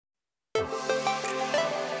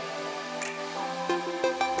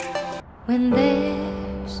When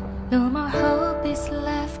there's no more hope is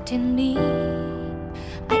left in me,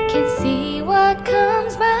 I can see what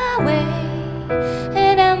comes my way,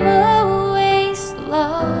 and I'm always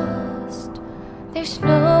lost. There's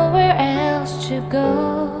nowhere else to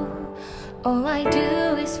go. All I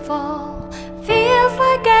do is fall. Feels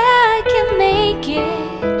like I can make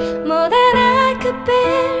it more than I could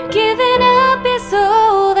bear. Giving up is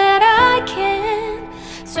all that I can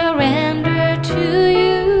surrender to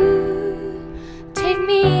you. Take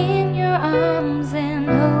me in your arms and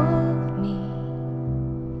hold me.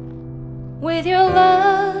 With your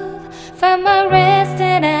love, find my rest,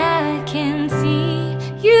 and I can see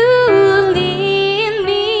you lead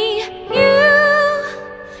me.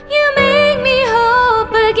 You make me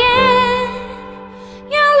hope again.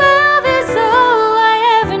 Your love is all I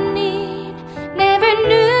ever need. Never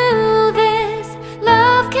knew this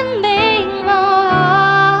love can make my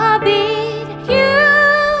heart beat.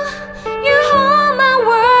 You hold my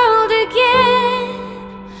world again.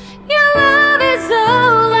 Your love is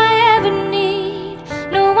all I ever need.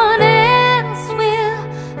 No one else will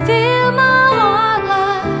fill my heart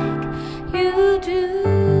like you do.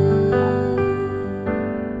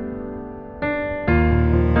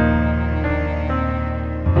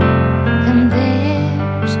 And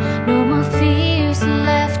there's no more fears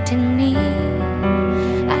left in me.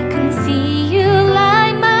 I can see you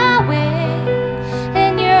light my way,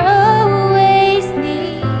 and you're always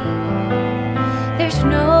near. There's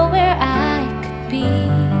nowhere I could be.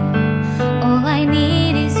 All I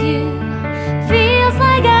need is you. Feels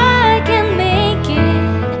like I can make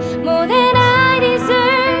it more than I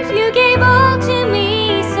deserve. You gave all to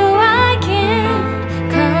me so I can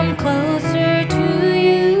come closer to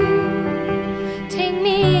you. Take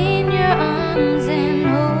me in your arms and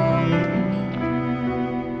hold me.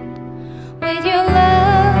 With your